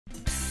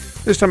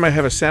This time I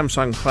have a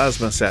Samsung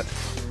plasma set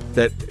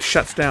that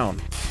shuts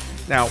down.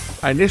 Now,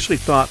 I initially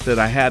thought that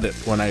I had it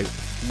when I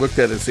looked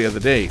at it the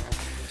other day.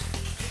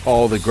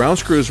 All the ground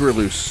screws were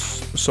loose,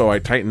 so I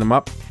tightened them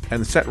up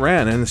and the set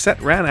ran. And the set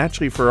ran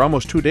actually for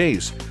almost 2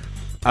 days.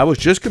 I was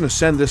just going to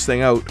send this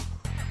thing out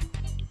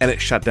and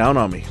it shut down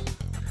on me.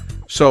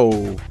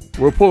 So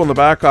we're pulling the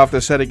back off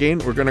the set again.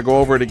 We're going to go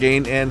over it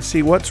again and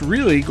see what's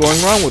really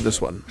going wrong with this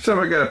one.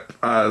 So I got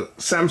a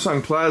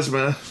Samsung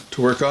plasma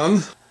to work on.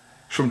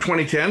 It's from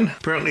 2010.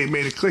 Apparently it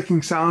made a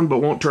clicking sound but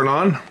won't turn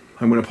on.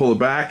 I'm going to pull it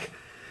back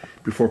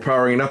before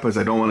powering it up, as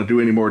I don't want to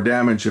do any more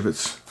damage if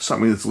it's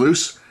something that's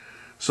loose.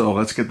 So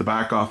let's get the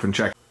back off and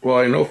check. Well,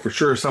 I know for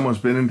sure someone's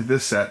been into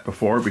this set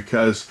before,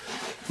 because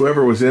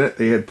whoever was in it,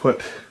 they had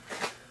put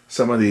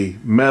some of the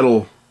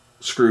metal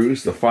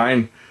screws, the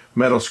fine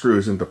metal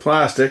screws, into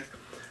plastic,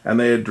 and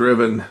they had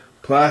driven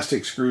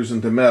plastic screws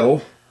into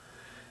metal,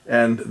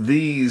 and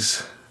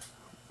these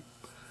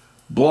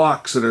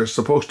blocks that are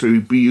supposed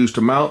to be used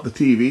to mount the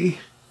TV,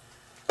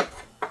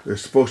 they're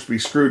supposed to be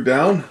screwed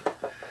down.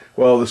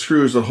 Well, the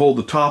screws that hold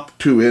the top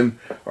two in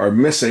are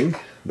missing.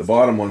 The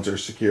bottom ones are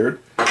secured.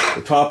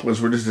 The top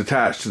ones were just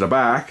attached to the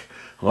back.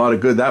 A lot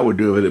of good that would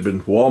do if it had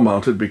been wall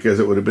mounted, because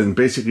it would have been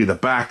basically the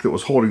back that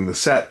was holding the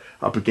set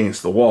up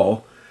against the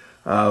wall.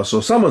 So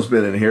someone's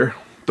been in here.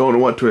 Don't know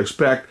what to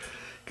expect.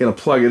 Gonna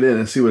plug it in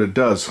and see what it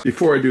does.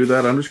 Before I do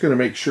that, I'm just gonna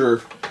make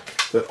sure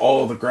that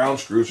all of the ground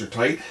screws are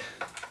tight.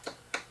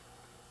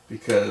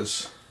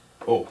 Because,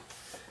 oh,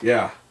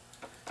 yeah,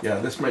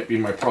 this might be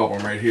my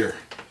problem right here.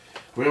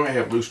 We might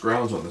have loose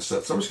grounds on this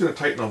set, so I'm just going to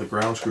tighten all the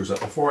ground screws up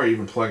before I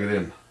even plug it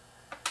in.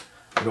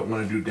 I don't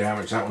want to do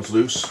damage. That one's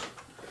loose.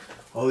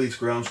 All these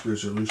ground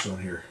screws are loose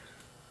on here.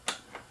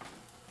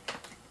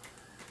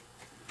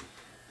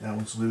 That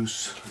one's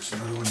loose. There's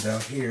another one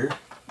down here.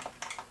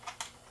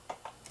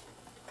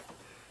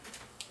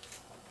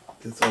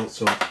 It's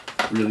also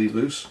really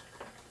loose.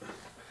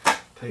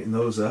 Tighten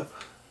those up.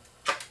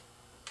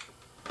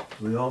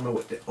 We all know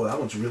what, oh, that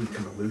one's really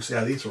coming loose.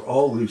 Yeah, these are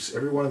all loose.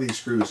 Every one of these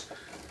screws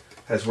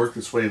has worked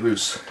its way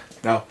loose.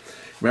 Now,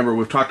 remember,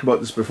 we've talked about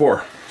this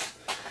before.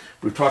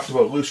 We've talked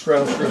about loose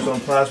ground screws on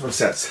plasma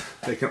sets.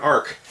 They can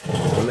arc.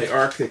 When they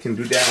arc, they can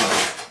do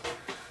damage.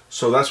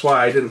 So that's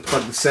why I didn't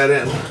plug the set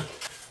in.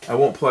 I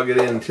won't plug it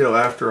in until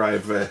after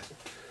I've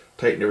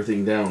tightened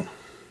everything down.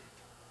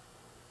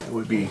 It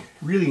would be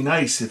really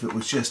nice if it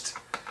was just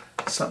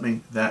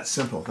something that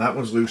simple. That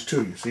one's loose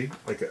too, you see?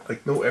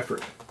 Like no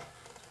effort.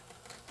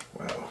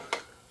 Wow.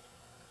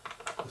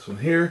 This one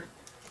here,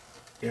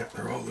 yeah,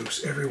 they're all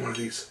loose. Every one of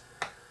these.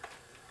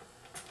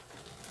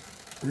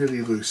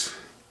 Really loose.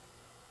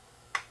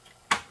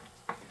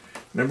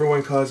 Number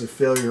one cause of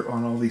failure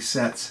on all these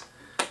sets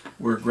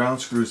were ground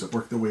screws that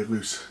work their way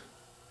loose.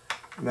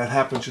 And that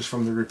happens just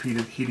from the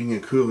repeated heating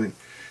and cooling.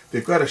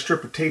 They've got a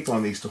strip of tape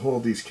on these to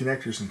hold these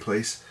connectors in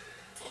place.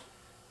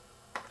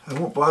 I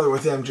won't bother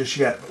with them just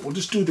yet, but we'll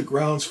just do the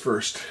grounds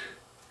first.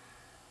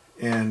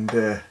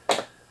 And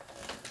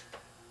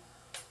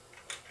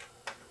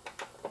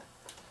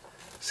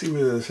see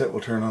whether the set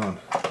will turn on,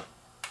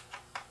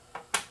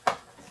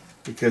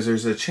 because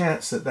there's a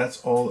chance that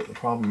that's all that the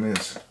problem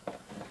is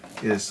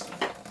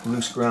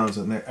loose grounds.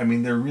 And I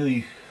mean, they're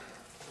really,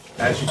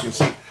 as you can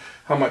see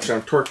how much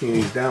I'm torquing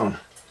these down.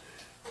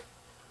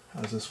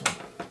 How's this one?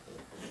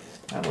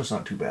 That one's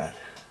not too bad.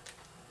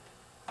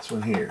 This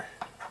one here,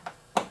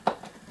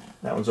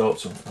 that one's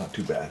also not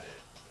too bad.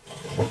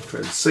 Try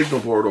the signal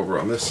board over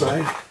on this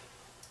side.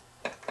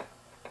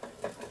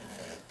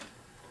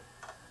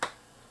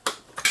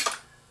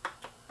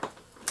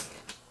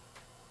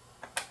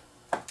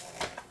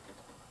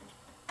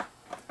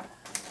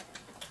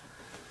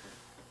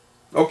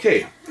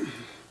 Okay,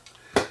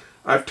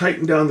 I've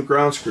tightened down the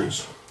ground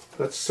screws.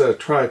 Let's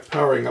try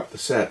powering up the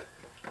set.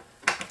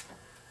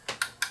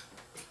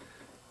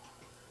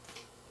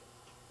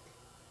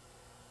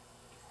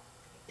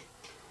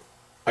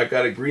 I've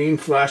got a green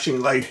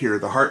flashing light here.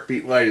 The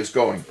heartbeat light is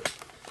going.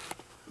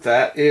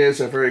 That is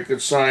a very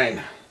good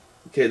sign.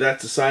 Okay,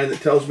 that's a sign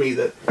that tells me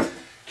that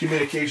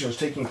communication is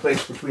taking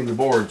place between the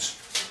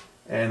boards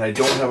and I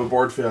don't have a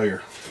board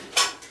failure.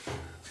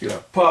 Just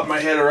gonna pop my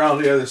head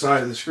around the other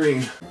side of the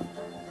screen.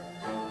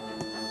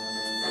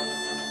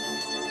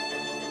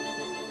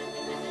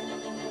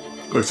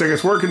 Looks like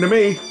it's working to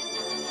me.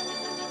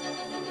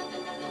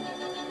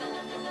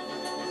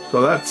 So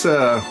that's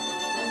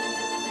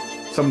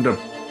something to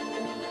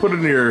put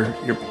in your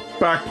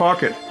back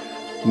pocket.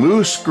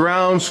 Loose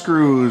ground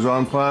screws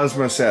on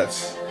plasma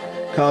sets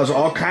cause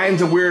all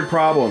kinds of weird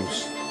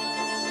problems,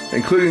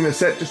 including the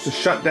set just to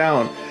shut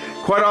down.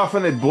 Quite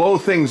often they blow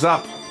things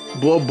up,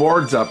 blow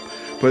boards up,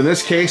 but in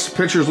this case the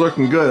picture's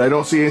looking good. I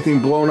don't see anything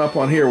blown up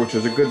on here, which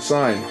is a good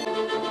sign.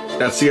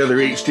 That's the other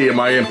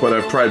HDMI input.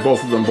 I've tried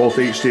both of them. Both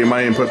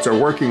HDMI inputs are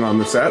working on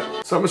the set.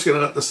 So I'm just going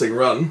to let this thing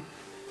run.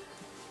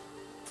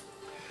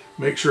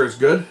 Make sure it's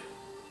good.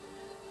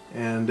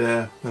 And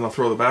then I'll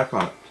throw the back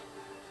on it.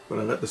 But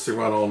I let this thing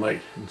run all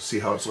night and see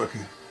how it's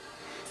looking.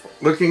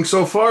 Looking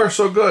so far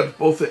so good.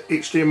 Both the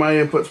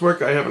HDMI inputs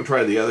work. I haven't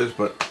tried the others,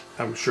 but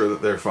I'm sure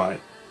that they're fine.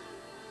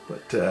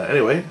 But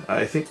anyway,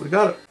 I think we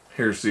got it.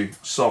 Here's the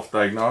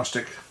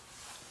self-diagnostic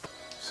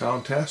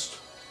sound test.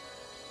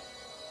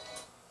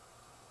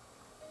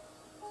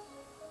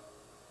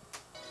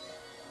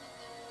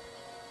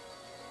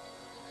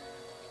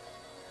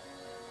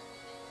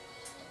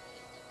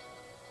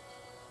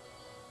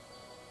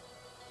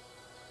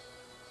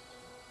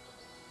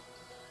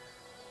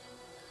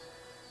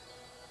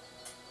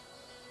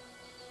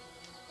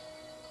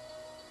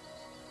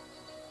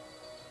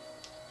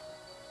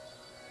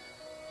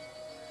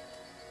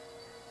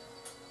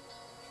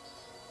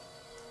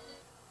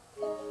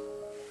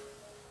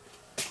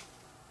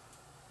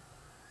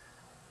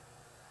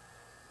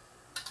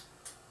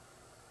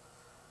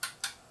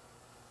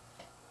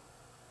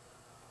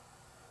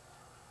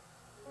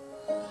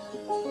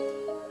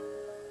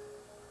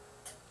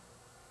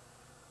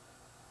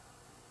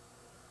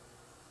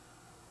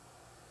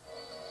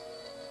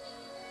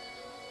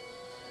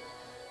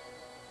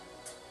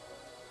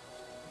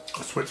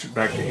 I'll switch it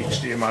back to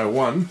HDMI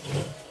 1.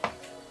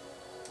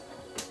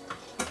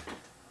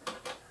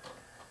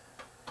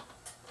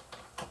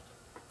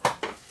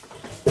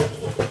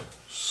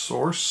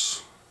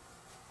 Source.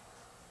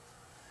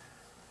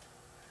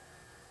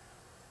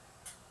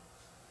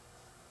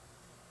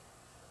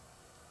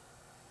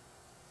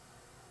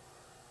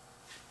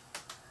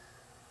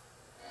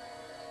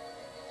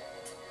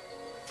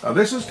 Now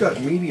this has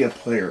got media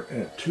player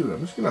in it too.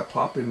 I'm just going to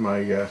pop in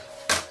my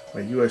my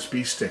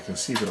USB stick and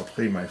see if it'll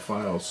play my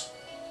files.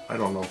 I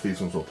don't know if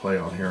these ones will play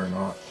on here or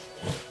not.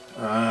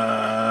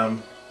 I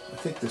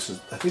think this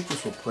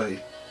will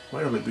play.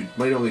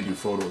 Might only do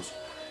photos.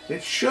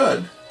 It should.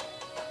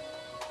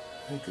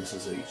 I think this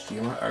is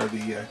HDMI or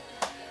the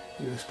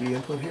USB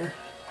input here.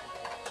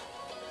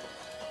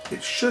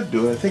 It should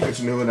do it. I think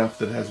it's new enough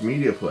that it has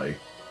media play.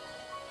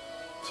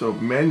 So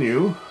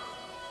menu.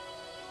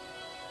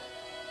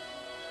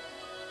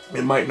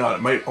 It might not.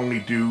 It might only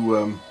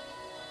do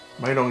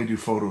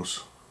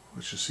photos.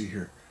 Let's just see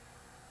here.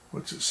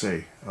 What's it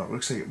say? Oh, it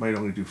looks like it might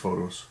only do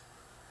photos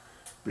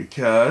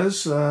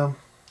because I've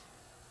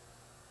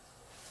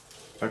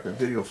got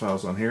video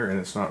files on here and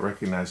it's not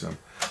recognizing them.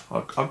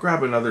 I'll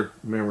grab another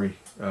memory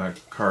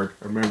card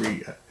or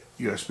memory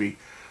USB.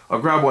 I'll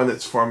grab one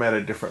that's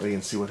formatted differently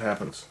and see what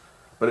happens.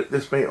 But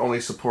this may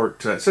only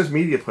support. It says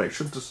media play. It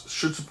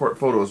should support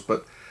photos,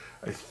 but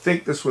I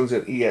think this one's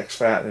an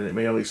EX-FAT and it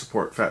may only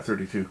support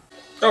FAT32.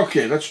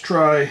 Okay, let's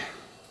try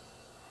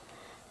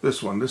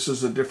this one. This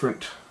is a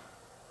different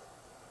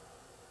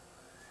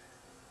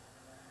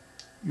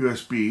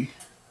USB.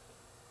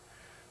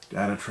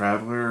 Data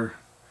traveler,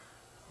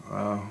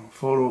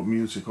 photo,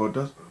 music. Oh, it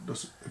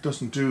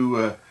doesn't do.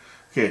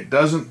 Okay, it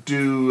doesn't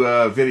do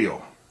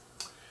video.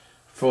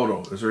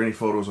 Photo. Is there any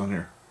photos on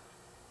here?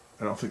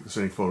 I don't think there's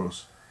any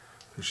photos.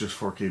 There's just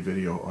 4K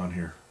video on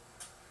here.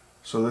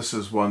 So this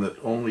is one that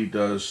only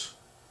does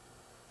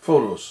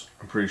photos,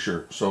 I'm pretty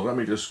sure. So let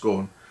me just go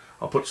and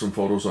I'll put some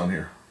photos on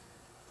here.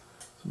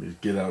 Let me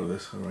just get out of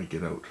this. How do I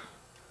get out?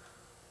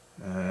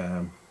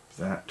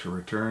 That to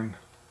return.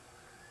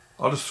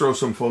 I'll just throw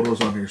some photos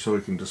on here so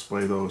we can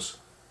display those.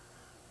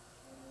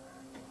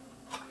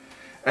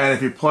 And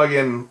if you plug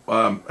in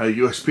a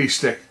USB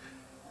stick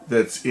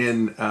that's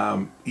in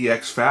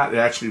EX-FAT, it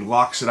actually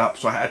locks it up.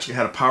 So I actually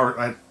had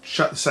I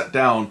shut the set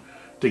down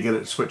to get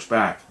it switched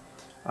back.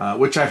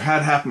 Which I've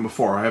had happen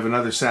before. I have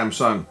another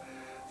Samsung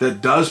that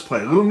does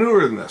play, a little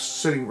newer than this,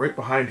 sitting right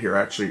behind here,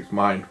 actually it's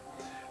mine,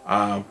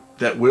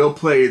 that will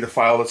play the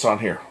file that's on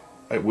here.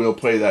 It will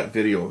play that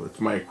video. It's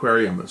my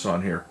aquarium that's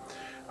on here.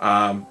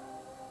 But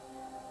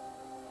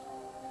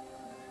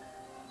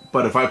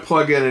if I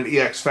plug in an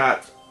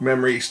EX-FAT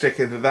memory stick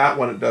into that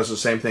one, it does the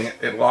same thing.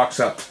 It locks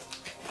up.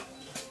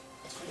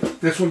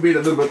 This one being a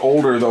little bit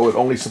older though, it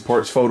only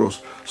supports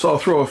photos. So I'll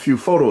throw a few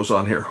photos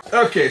on here.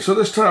 Okay, so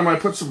this time I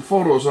put some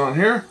photos on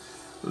here.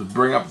 Let's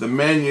bring up the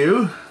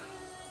menu.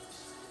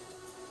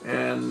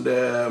 And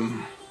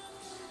go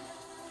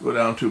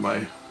down to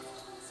my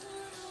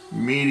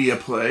media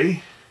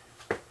play.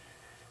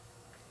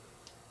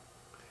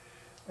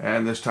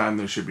 And this time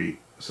there should be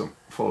some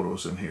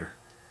photos in here.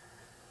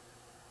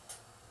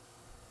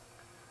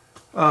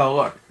 Oh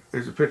look,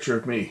 there's a picture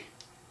of me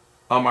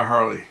on my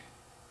Harley.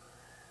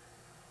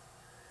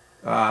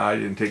 I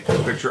didn't take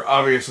this picture,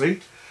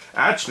 obviously.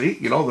 Actually,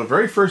 you know, the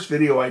very first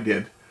video I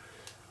did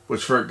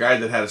was for a guy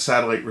that had a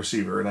satellite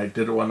receiver, and I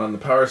did one on the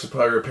power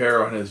supply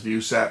repair on his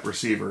ViewSat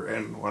receiver.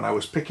 And when I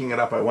was picking it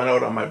up, I went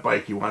out on my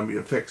bike. He wanted me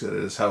to fix it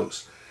at his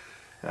house.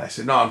 And I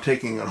said, no, I'm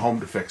taking it home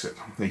to fix it.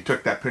 And he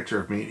took that picture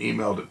of me and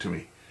emailed it to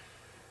me.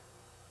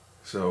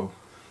 So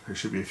there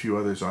should be a few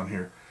others on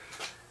here.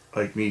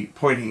 Like me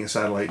pointing a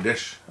satellite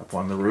dish up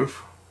on the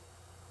roof.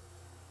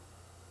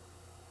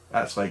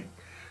 That's like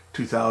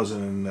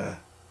 2000 and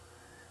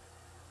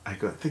I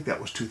think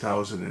that was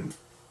 2000 and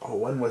oh,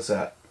 when was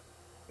that?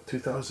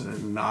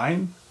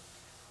 2009,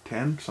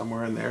 10,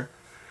 somewhere in there.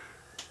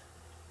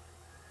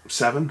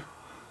 7.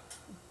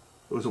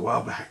 It was a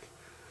while back.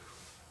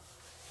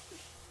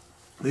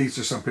 These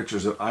are some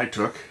pictures that I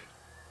took.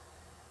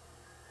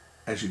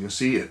 As you can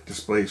see, it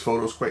displays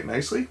photos quite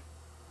nicely.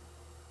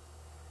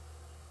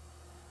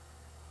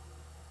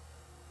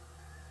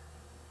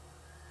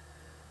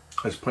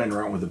 I was playing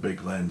around with a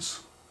big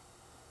lens.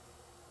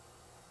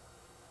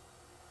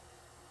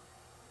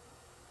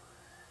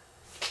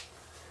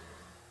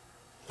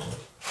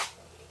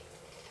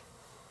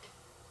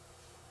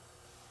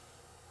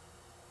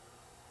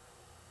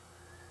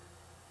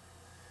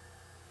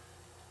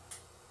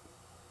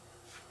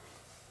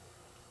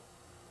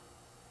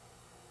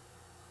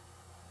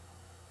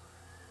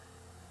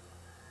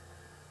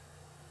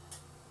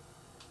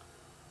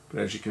 But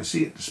as you can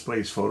see, it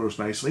displays photos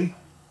nicely.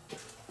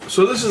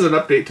 So this is an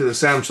update to the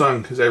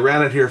Samsung, because I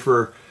ran it here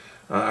for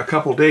a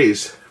couple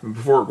days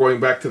before going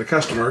back to the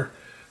customer.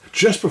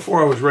 Just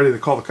before I was ready to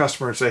call the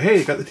customer and say, hey,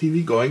 you got the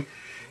TV going,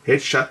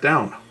 it shut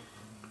down.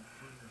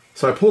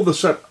 So I pulled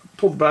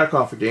the back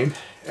off again,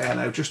 and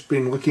I've just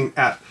been looking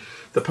at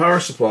the power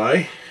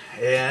supply,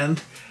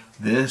 and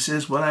this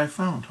is what I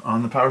found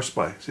on the power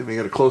supply. See if we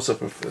get a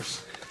close-up of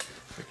this.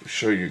 I can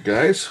show you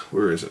guys.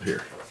 Where is it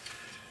here?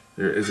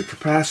 There is a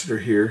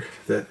capacitor here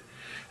that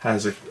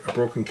has a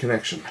broken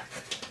connection,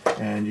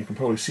 and you can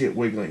probably see it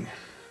wiggling.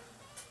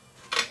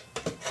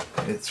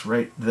 It's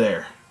right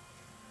there.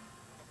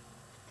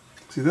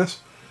 See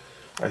this?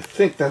 I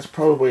think that's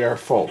probably our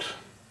fault.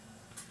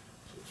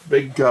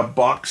 Big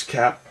box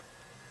cap.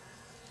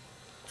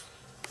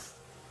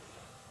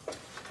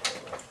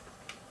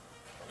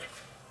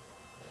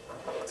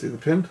 See the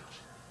pin?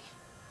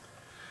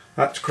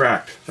 That's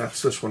cracked.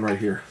 That's this one right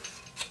here.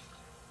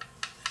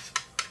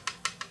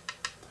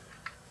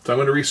 So I'm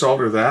going to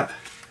resolder that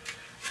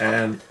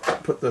and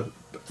put the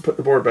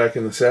board back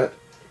in the set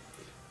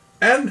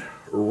and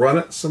run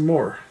it some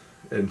more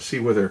and see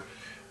whether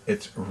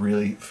it's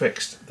really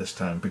fixed this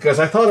time. Because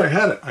I thought I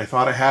had it. I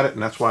thought I had it,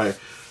 and that's why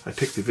I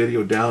took the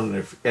video down and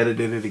I've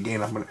edited it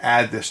again. I'm going to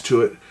add this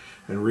to it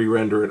and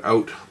re-render it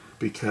out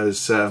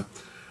because you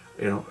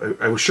know,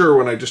 I was sure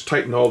when I just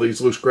tightened all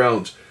these loose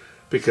grounds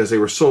because they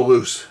were so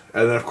loose,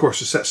 and then of course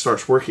the set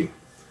starts working.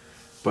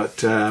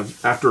 But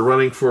after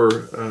running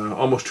for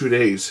almost 2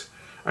 days,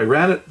 I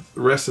ran it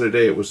the rest of the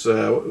day. It was,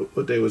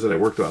 what day was it I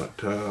worked on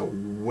it?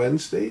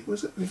 Wednesday,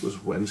 was it? I think it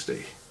was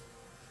Wednesday.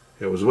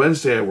 It was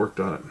Wednesday I worked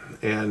on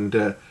it.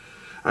 And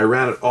I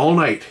ran it all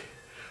night.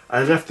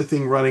 I left the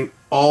thing running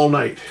all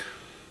night.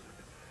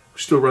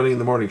 Still running in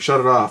the morning. Shut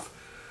it off.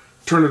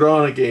 Turn it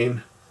on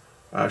again.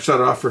 Shut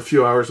it off for a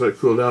few hours, let it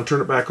cool down. Turn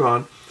it back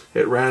on.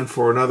 It ran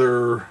for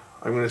another,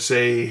 I'm going to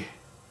say,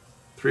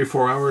 3 or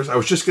 4 hours. I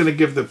was just going to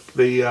give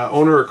the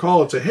owner a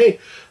call and say, hey,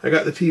 I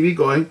got the TV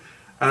going,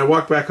 and I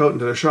walked back out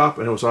into the shop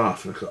and it was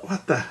off. And I thought,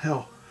 what the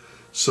hell?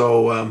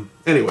 So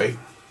anyway,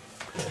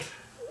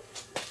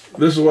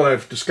 this is what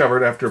I've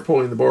discovered after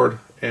pulling the board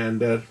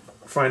and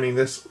finding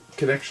this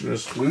connection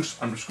is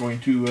loose. I'm just going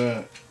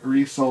to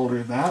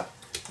resolder that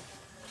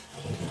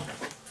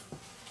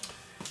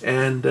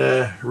and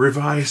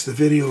revise the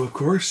video, of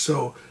course.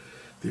 So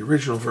the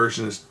original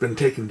version has been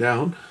taken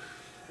down,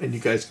 and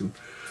you guys can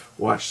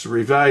watch the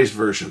revised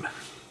version,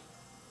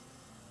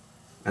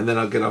 and then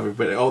I'll get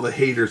everybody, all the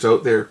haters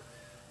out there,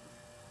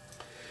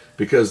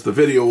 because the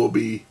video will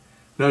be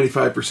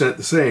 95%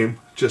 the same,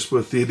 just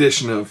with the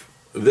addition of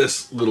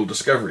this little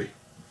discovery.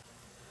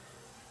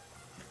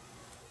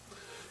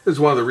 This is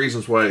one of the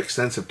reasons why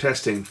extensive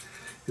testing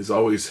is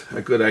always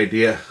a good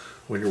idea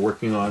when you're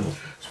working on,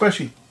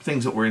 especially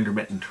things that were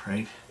intermittent,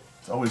 right?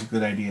 It's always a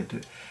good idea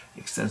to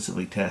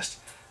extensively test.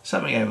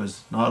 Something I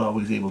was not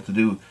always able to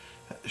do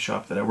at the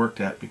shop that I worked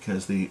at,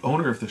 because the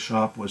owner of the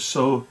shop was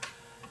so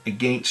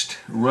against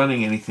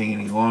running anything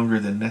any longer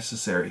than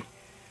necessary.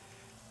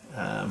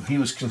 He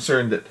was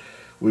concerned that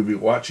we'd be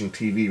watching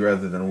TV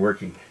rather than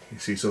working. You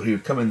see, so he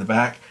would come in the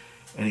back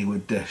and he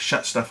would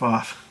shut stuff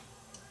off,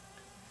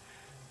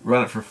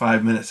 run it for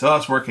 5 minutes. Oh,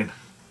 it's working.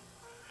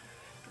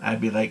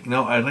 I'd be like,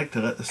 no, I'd like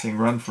to let this thing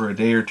run for a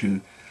day or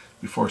two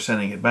before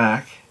sending it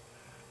back.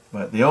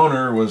 But the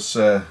owner was,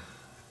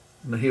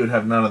 he would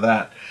have none of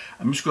that.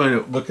 I'm just going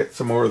to look at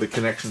some more of the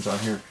connections on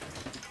here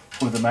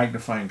with a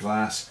magnifying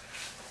glass,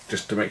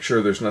 just to make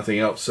sure there's nothing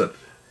else that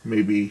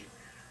may be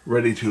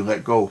ready to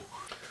let go.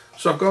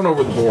 So I've gone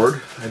over the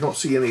board. I don't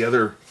see any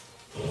other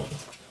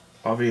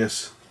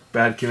obvious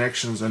bad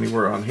connections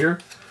anywhere on here.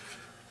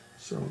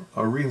 So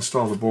I'll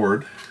reinstall the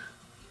board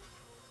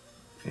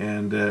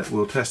and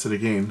we'll test it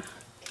again.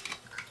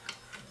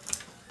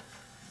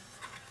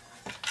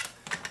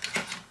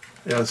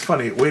 Yeah, it's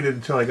funny, it waited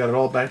until I got it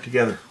all back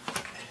together.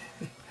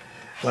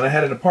 When I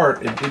had it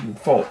apart, it didn't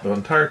fault. The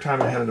entire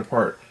time I had it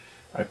apart,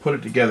 I put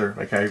it together.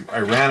 Like I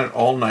ran it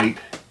all night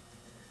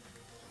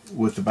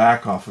with the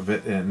back off of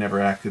it, and it never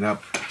acted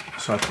up.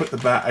 So I put the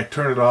back, I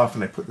turned it off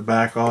and I put the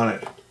back on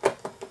it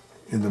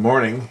in the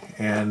morning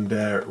and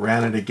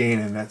ran it again,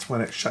 and that's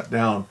when it shut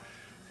down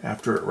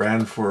after it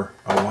ran for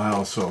a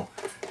while. So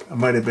it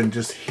might have been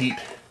just heat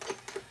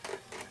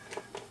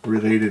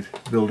related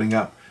building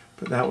up,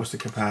 but that was the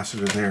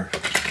capacitor there.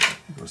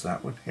 Was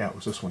that one? Yeah, it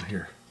was this one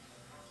here.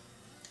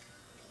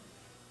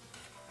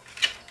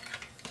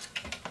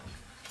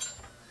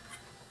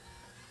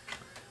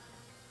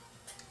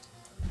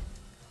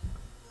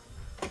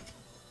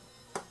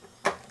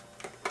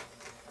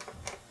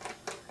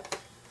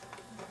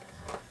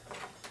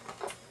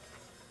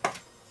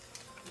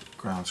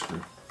 ground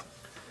screw.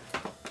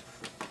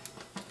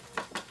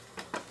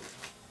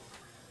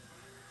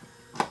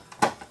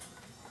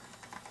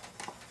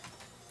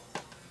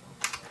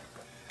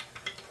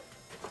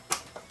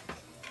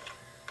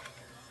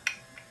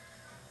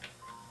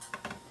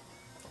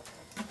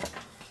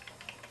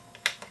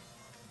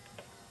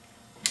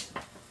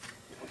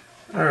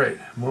 Alright,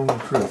 moment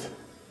of truth.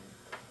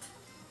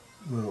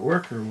 Will it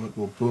work or will it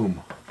go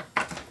boom?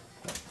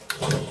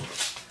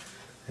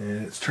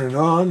 And it's turned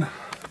on.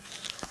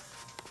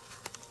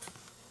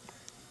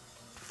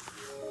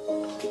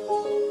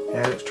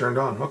 And it's turned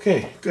on.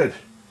 Okay, good.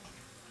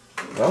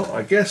 Well,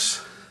 I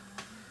guess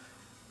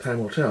time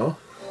will tell.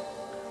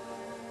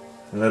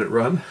 Let it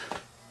run.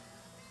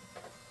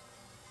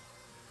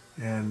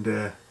 And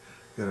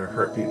got our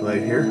heartbeat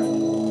light here.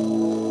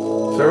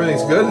 So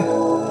everything's good.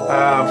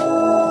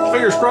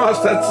 Fingers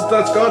crossed,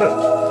 that's got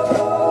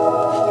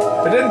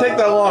it. It didn't take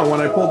that long when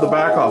I pulled the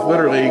back off.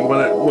 Literally,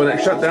 when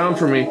it shut down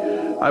for me,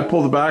 I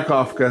pulled the back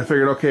off because I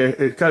figured, okay,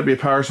 it's got to be a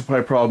power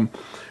supply problem.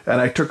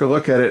 And I took a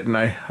look at it and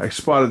I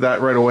spotted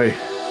that right away.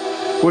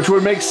 Which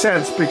would make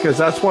sense because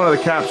that's one of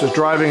the caps that's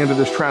driving into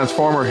this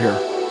transformer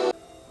here.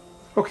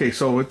 Okay,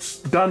 so it's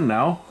done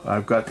now.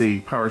 I've got the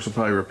power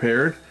supply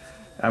repaired.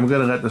 I'm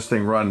going to let this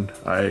thing run.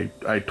 I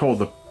told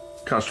the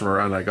customer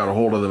and I got a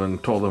hold of them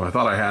and told them I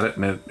thought I had it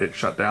and it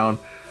shut down.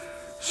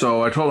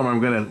 So I told them I'm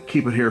going to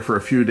keep it here for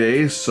a few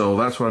days, so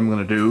that's what I'm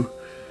going to do.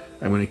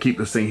 I'm going to keep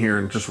this thing here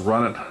and just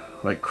run it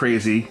like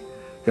crazy.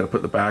 Got to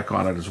put the back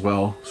on it as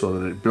well so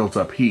that it builds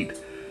up heat.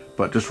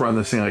 But just run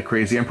this thing like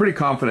crazy. I'm pretty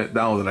confident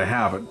now that I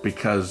have it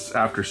because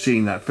after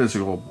seeing that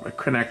physical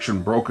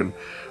connection broken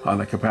on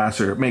the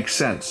capacitor, it makes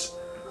sense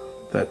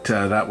that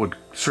that would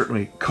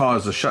certainly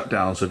cause a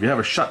shutdown. So if you have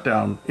a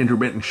shutdown,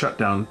 intermittent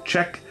shutdown,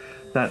 check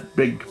that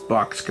big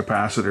box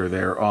capacitor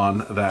there on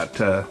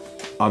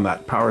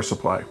that power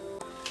supply.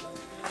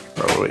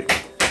 Probably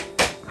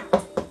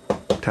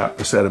tap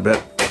the set a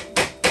bit.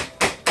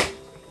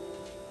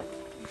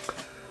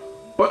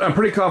 But I'm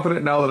pretty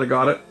confident now that I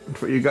got it.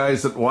 For you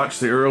guys that watched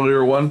the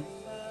earlier one,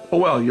 oh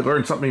well, you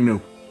learned something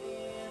new.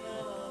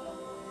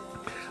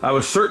 I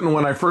was certain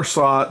when I first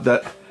saw it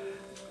that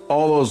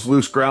all those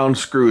loose ground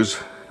screws,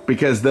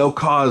 because they'll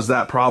cause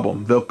that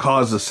problem. They'll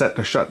cause the set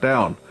to shut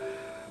down.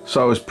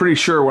 So I was pretty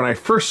sure when I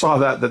first saw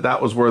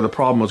that was where the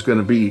problem was going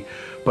to be.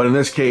 But in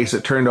this case,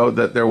 it turned out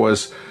that there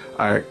was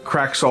a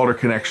cracked solder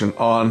connection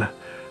on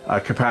a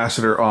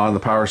capacitor on the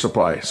power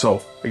supply.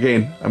 So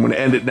again, I'm going to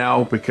end it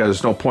now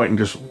because no point in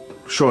just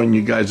showing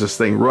you guys this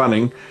thing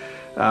running.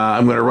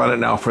 I'm going to run it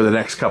now for the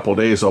next couple of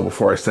days though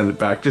before I send it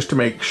back, just to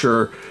make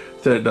sure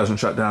that it doesn't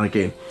shut down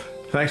again.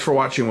 Thanks for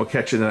watching. We'll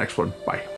catch you in the next one. Bye.